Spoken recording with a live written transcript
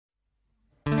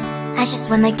I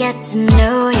just wanna get to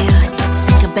know you,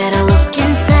 take a better look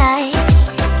inside.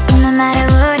 No matter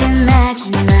what,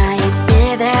 imagine now you'd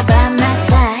be there by my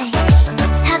side.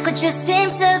 How could you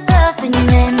seem so perfect, you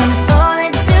made me fall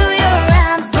into your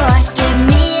arms, boy. Give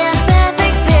me a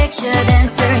perfect picture,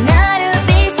 then turn out to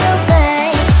be so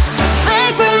fake.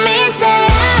 Fake for me, say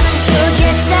haven't you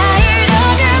get tired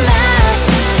of your mess?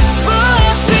 Full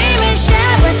of scream and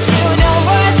shout, but you don't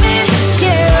worth it,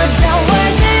 you don't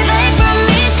worth it. Fake for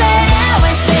me, say I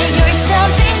always say you're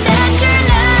something that you're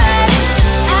not.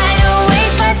 I don't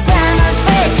waste my time on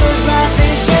fake, cause life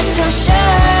is just too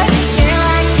short. You're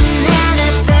like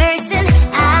another person,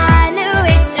 I knew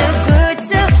it's too good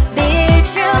to be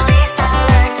true. I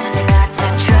learned to not to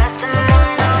trust them on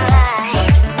no lie.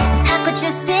 How could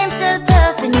you seem so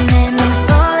perfect, you made me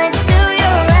fall into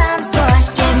your arms, boy.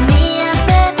 Give me a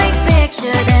perfect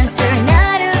picture, then turn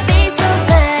out to be so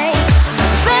fake.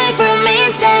 Fake for me,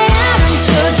 say haven't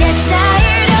you get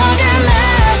tired of your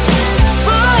mess?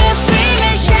 Full of scream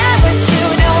and shout, but you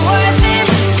don't worth it,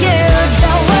 you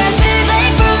don't worth it.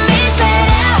 Fake for me, say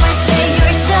I always say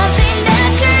you're something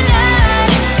that you're not.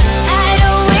 I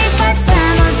don't waste my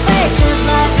time on fake, cause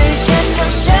life is just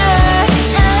too short.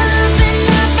 I open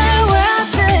up my world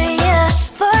to you,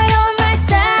 poured all my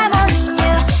time on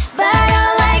you, but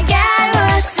all I got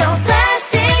was so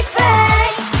plastic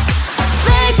fake.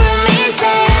 Fake for me,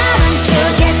 say haven't you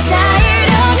get tired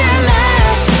of your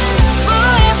mess?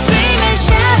 Full of scream and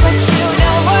shout, but you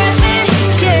don't worth it,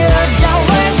 you don't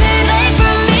worth it. Fake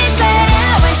for me, say I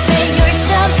always say you're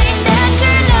something that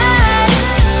you're not.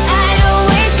 I don't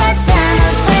waste my time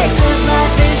on fake, cause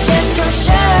life is just too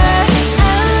short.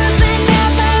 I open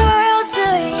up my world to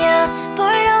you,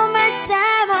 poured all my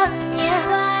time on you.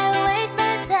 Why waste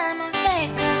my time on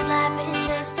fake, cause life is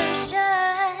just too short.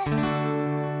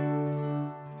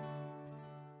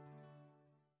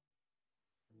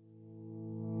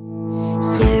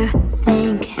 You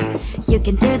think you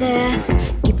can do this,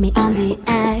 keep me on the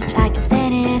edge, I can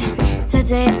stand it.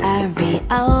 Today I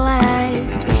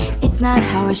realized it's not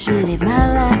how I should live my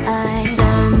life.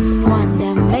 Someone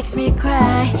that makes me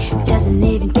cry doesn't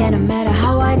even get, no matter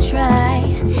how I try.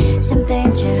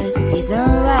 Something just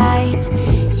isn't right,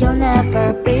 you'll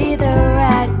never be the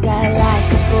right guy. Like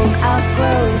a book, I'll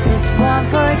close this one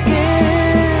for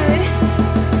good.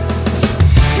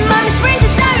 Mommy's brains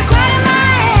inside are quite in my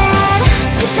head.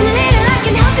 Just a little, I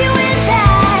can help you with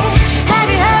that. Have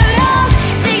you heard of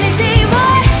dignity,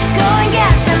 boy? Go and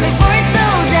get some before it's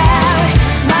sold out.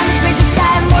 Mommy's brains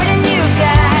inside more than you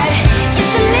got.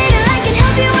 Just a little, I can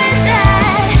help you with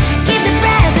that. Give the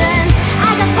presents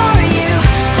I got for you,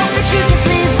 hope that you can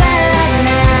sleep well at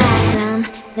night. Some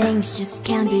things just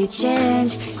can't be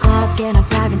changed. Clock and I'm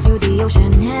diving to the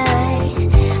ocean, hey.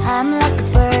 I'm like a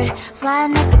bird,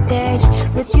 flying like a cage.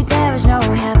 With you there is no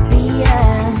happy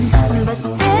end. But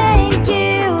thank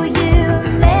you, you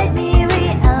made me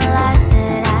realize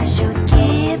that I should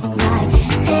keep my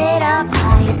head up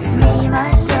high. It's me,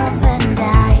 myself and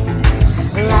I.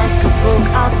 Like a book,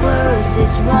 I'll close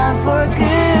this one for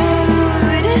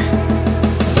good.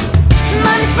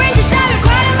 Mommy's brains inside are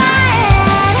quite in my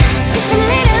head. Just a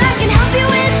little, I can help you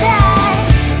with that.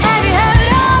 Have you heard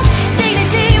of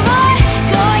dignity, boy?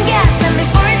 Go and get some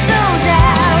before it's sold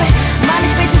out.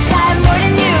 Mommy's brains inside more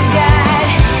than you got.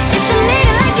 Just a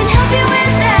little, I can help you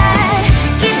with that.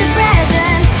 Give the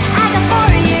presents I got for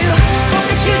you, hope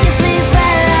that you can sleep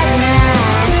well at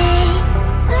night.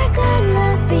 We're gonna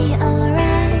be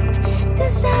alright, the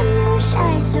sun will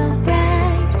shine so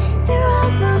bright. The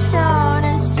road moves on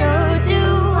and so do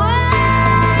I.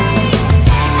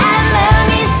 I'm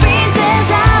Mommy's princess,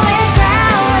 I wear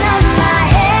crown on my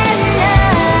head now.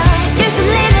 Just a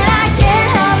little, I can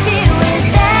help you with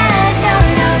that. No,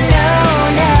 no, no,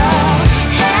 no.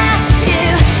 Have you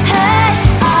heard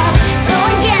of? Go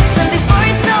and get some before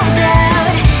it's sold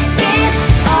out. Give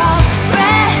all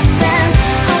presents,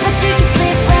 hope that you can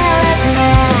sleep well at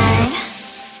night.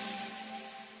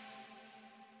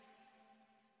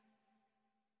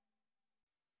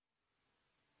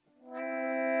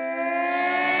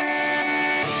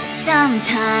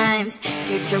 Sometimes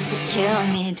your jokes that kill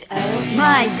me. Oh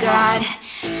my god,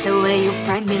 the way you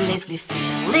prank me leaves me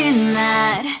feeling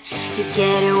mad. You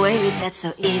get away with that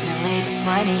so easily. It's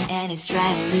funny and it's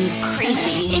driving me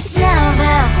crazy. It's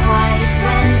never quiet, it's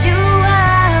when you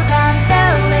are around,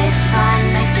 though it's fun,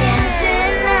 I can't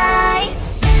deny.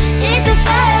 It's a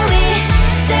fire we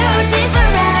so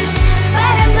different,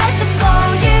 but I'm blessed to call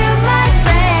you my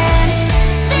friend.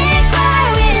 Think why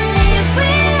we live,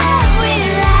 we love, we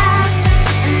laugh,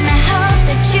 and I hope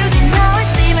that you can always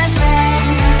be my friend.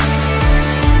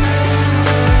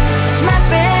 My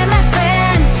friend, my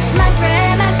friend, my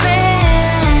friend, my friend.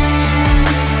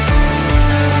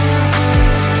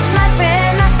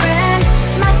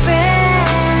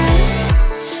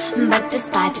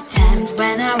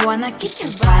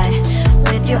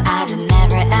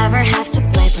 have to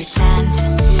play pretend.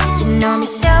 You know me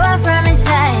so well from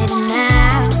inside and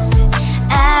out,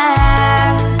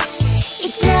 out.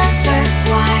 It's never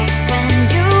white when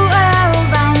you are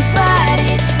around, but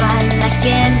it's fun, I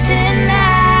can't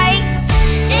deny.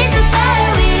 It's a better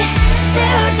way, so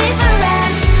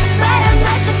different, but I'm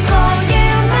blessed to call you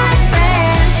my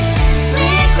friend. We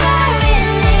cry, we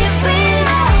live, we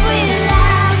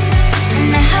love,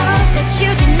 and I hope that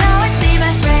you can always be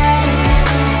my friend.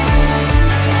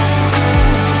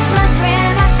 My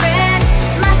friend, my friend,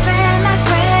 my friend, my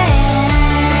friend.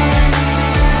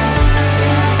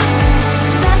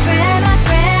 My friend, my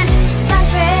friend, my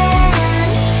friend.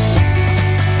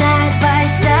 Side by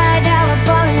side, our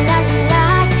bond as we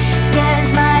lie. Yes,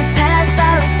 my past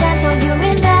always stands on you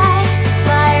and I.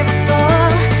 Fire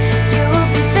before you will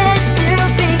be there to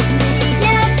pick me.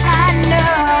 Yeah, I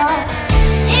know.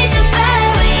 It's a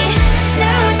better way, so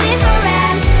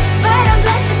different, but I'm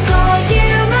blessed to call you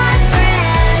my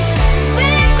friend. We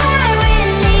cry, we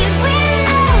live, we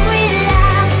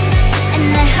love,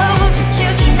 and I hope that you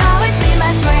can always be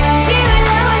my friend. You will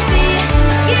always be,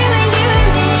 you and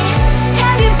me.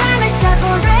 Have you by my side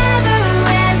forever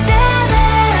and ever.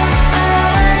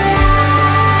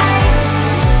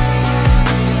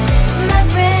 My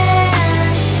friend.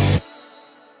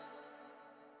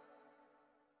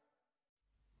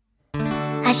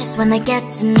 I just wanna get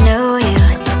to know you,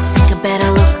 take a better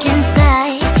look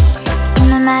inside.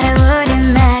 No matter what,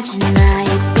 imagine now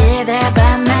you'd be there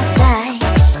by my side.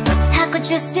 How could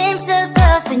you seem so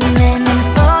perfect, you made me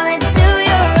fall into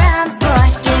your arms, boy.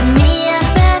 Give me a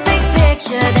perfect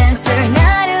picture, then turn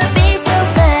out to be so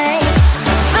fake.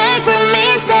 Fake for me,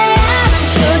 say I'm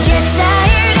sure get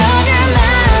tired of your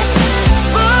mask.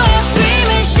 Full of scream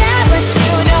and shout, but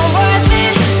you don't worth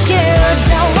it, you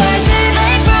don't worth it.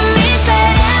 Fake for me, say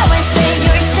I would say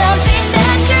you're something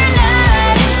that you're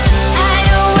not. I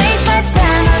don't waste my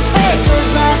time on fake, 'cause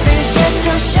life is just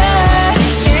too short.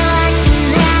 You're like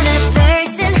another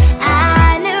person,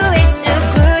 I know it's too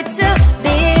good to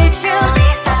be true.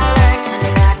 I learned to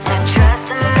not to trust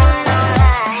someone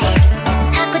online.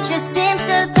 How could you seem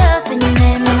so perfect, you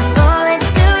made me fall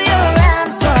into your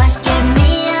arms, boy. Give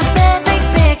me a perfect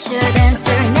picture, then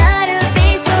turn out to be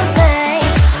so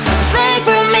fake. Fake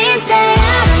for me, say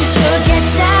I'm sure get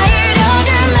tired of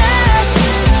your mask.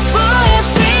 Full of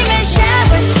scream and shout,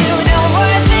 but you don't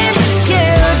worth it, you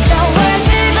don't worth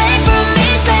it. Fake for me,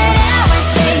 say I would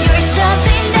say you're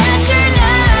something that you're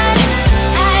not.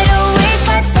 I don't waste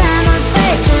my time on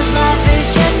fake, 'cause life is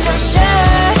just too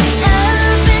short.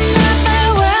 Open up my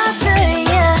world to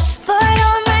you, poured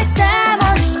all my time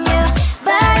on you,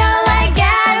 but all I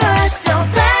got was so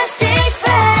plastic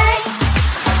fake.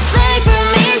 Fake for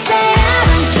me, say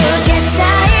I'm sure get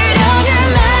tired of your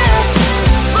mask.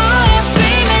 Full of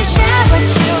scream and shout, but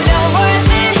you don't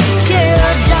worth it, you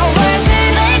don't worth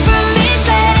it. Fake for me,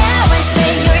 say I would say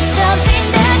you're something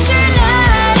that you're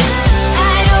not.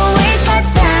 I don't waste my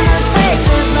time on fake,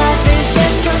 'cause life is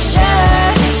just too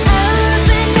short.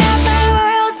 Open up my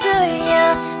world to you,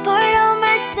 poured all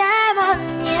my time on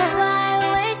you. Why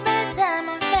waste my time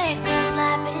on fake, 'cause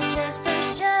life is just too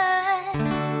short.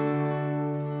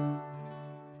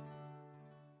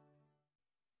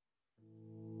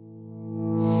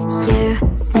 You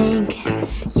think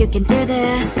you can do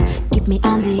this, keep me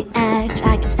on the edge,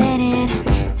 I can stand it.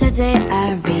 Today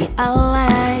I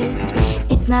realized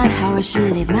it's not how I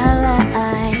should live my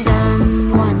life.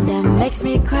 Someone that makes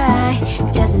me cry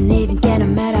doesn't even get, no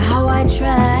matter how I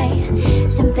try.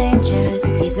 Something just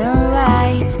isn't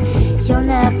right, you'll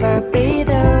never be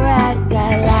the right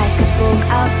guy. Like a book,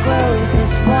 I'll close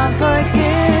this one for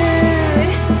good.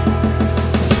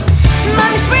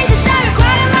 Mommy's brains inside are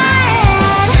quite in my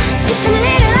head. Just a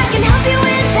little, I can help you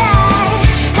with that.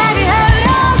 Have you heard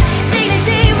of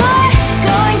dignity, boy?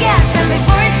 Go and get some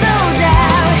before it's sold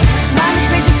out. Mommy's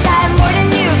brains inside more than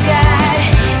you've got.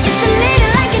 Just a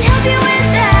little, I can help you with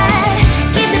that.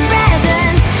 Keep the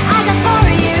presents I got for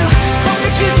you, hope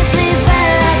that you can sleep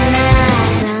well at night.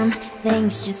 Some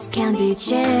things just can't be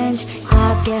changed.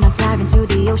 I'll get up, dive into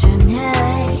the ocean,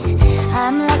 hey.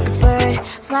 I'm like a bird,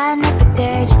 flying at the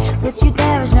cage. With you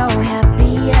there was no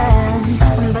happy end.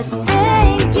 But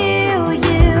thank you,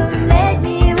 you made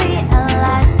me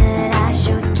realize that I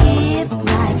should keep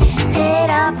my head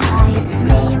up high. It's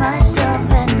me, myself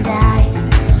and I.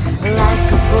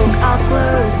 Like a book, I'll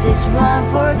close this one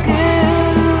for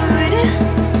good.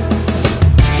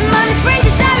 Mommy's brains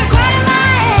inside are quite in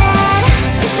my head.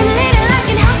 Just a little, I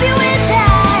can help you with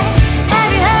that.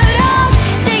 Have you heard of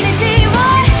dignity,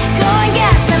 boy? Go and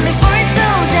get some before it's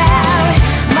sold out.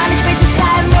 Mommy's brains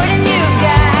inside more than you've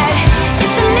got.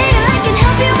 Just a little,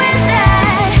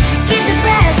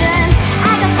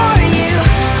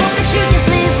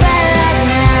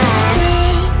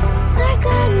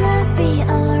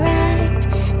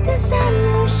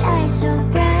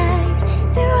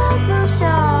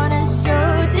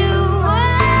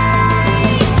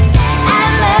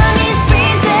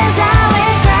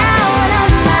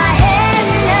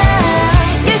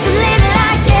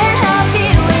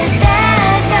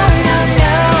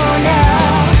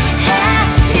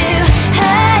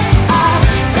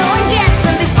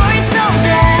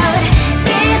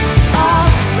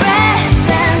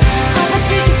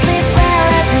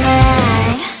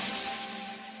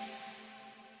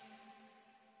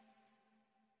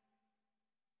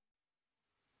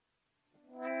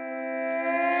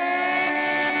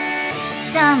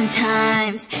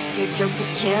 Sometimes your jokes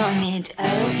are killing me.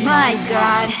 Oh my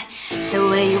god, the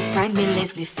way you prank me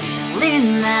leaves me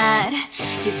feeling mad.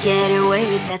 You get away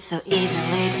with that so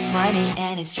easily. It's funny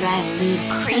and it's driving me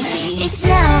crazy. It's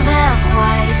never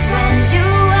quiet, it's when you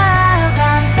are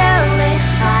around. Though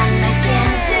it's fun, I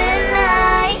can't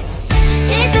deny.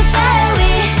 It's a fire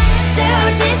we so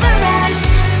different,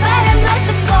 but I'm lost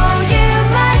to call you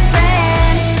my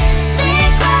friend.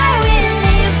 Think why we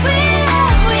live, we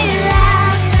love, we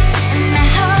laugh, and I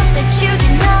hope that you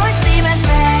can always be my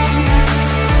friend.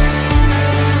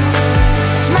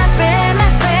 My friend,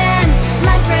 my friend,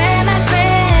 my friend, my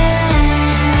friend.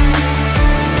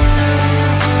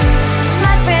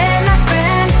 My friend, my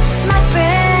friend, my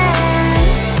friend.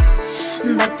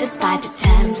 But despite the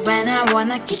times when I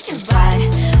wanna kick your butt,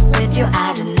 with you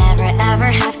I don't never ever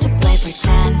have to play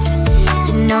pretend.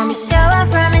 You know me so well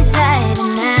from inside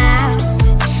and out,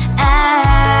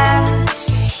 out.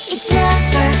 It's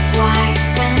never quiet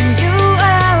when you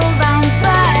are around,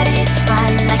 but it's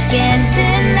fun, I can't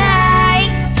deny.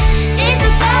 It's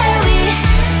a fire we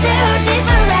so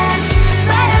different,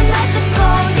 but I'm not to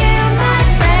call you my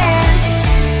friend.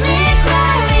 We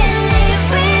cry, we live,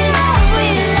 we love, we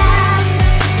laugh,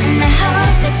 and I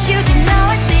hope that you can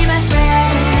always be my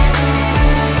friend.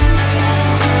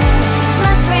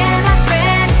 My friend, my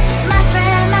friend, my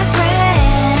friend, my friend.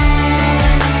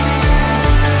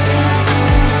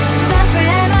 My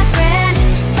friend, my friend,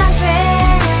 my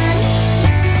friend.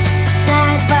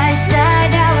 Side by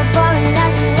side, our body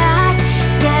lies a lot.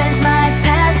 Yes, my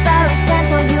past, but we stand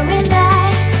so you and I.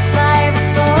 Fly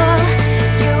before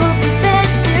you will be there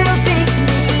to pick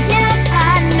me, yeah,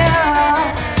 I know.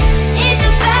 It's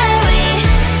a fire we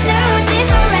so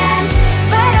different,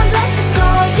 but I'm blessed to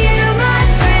call you my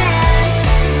friend.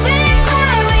 We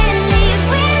cry, we live,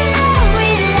 we love, we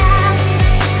laugh,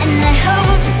 and I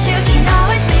hope that you can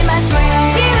always be my friend.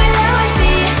 You will always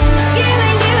be you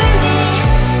and me.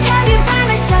 Have you by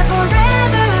my side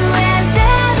forever and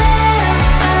ever.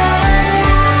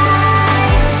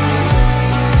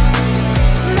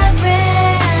 My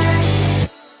friend.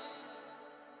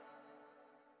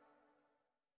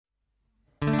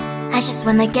 I just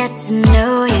wanna get to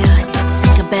know you,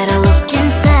 take a better look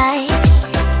inside.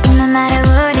 No matter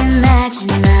what,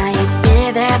 imagine now you'd be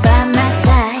there by my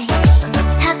side.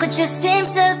 How could you seem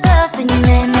so perfect? You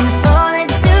made me fall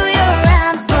into your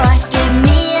arms, boy. Give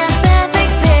me a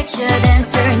perfect picture, then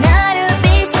turn out to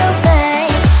be so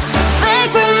fake.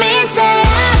 Fake for me, say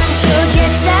I'm sure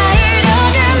get tired of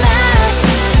your mask.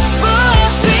 Full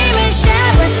of scream and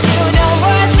shout, but you don't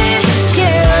worth it.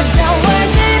 You don't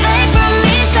worth it. Fake for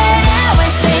me, say I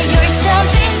would say you're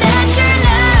something that you're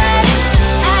not.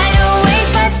 I don't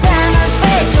waste my time on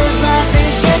fake, 'cause life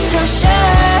is just too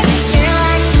short. You're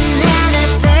like another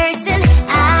person.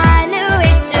 I knew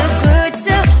it's too good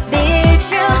to be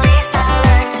true. I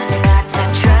learned to not to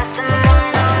trust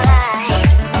someone online.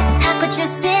 How could you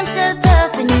seem so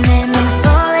perfect? You made me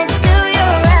fall into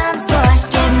your arms, boy.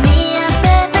 Give me a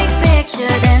perfect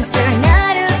picture, then turn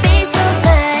out to be so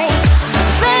fake.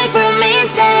 Fake for me,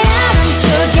 say I'm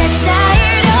sure get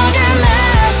tired of your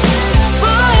mask.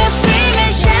 Full of scream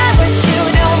and shout, but you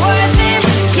don't worth it.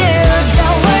 You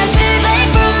don't worth it.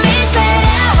 Fake for me, say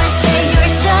I would say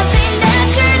you're something that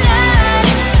you're not.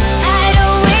 I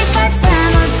don't waste my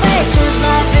time on fake, 'cause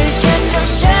life is just too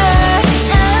short.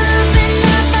 I open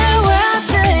up my world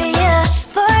to you,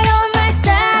 poured all my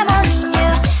time on you,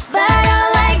 but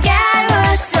all I got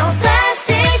was so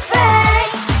plastic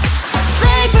fake.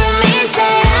 Fake for me,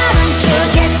 say I'm sure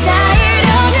get tired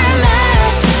of your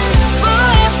mask.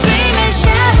 Full of scream and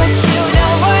shout, but you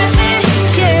don't worth it.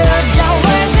 You don't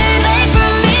worth it. Fake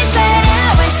for me, say I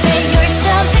would say you're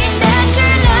something that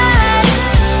you're not.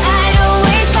 I don't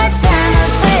waste my time on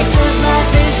fake, 'cause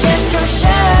life is just too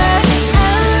short.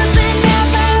 I opened up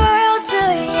my world to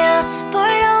you,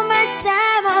 poured all my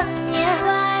time on you.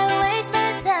 Why waste my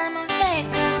time on fake,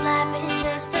 'cause life is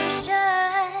just too short.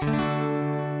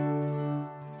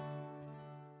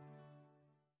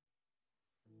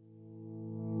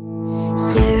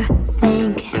 You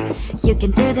think you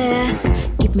can do this,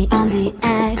 keep me on the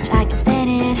edge, I can stand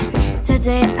it.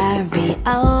 Today I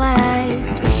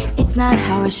realized it's not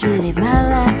how I should live my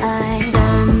life.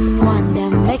 Someone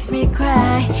that makes me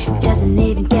cry doesn't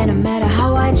even get, no matter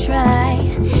how I try.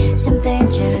 Something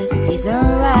just isn't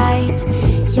right.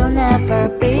 You'll never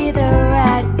be the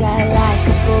right guy. Like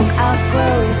a book, I'll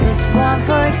close this one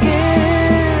for good.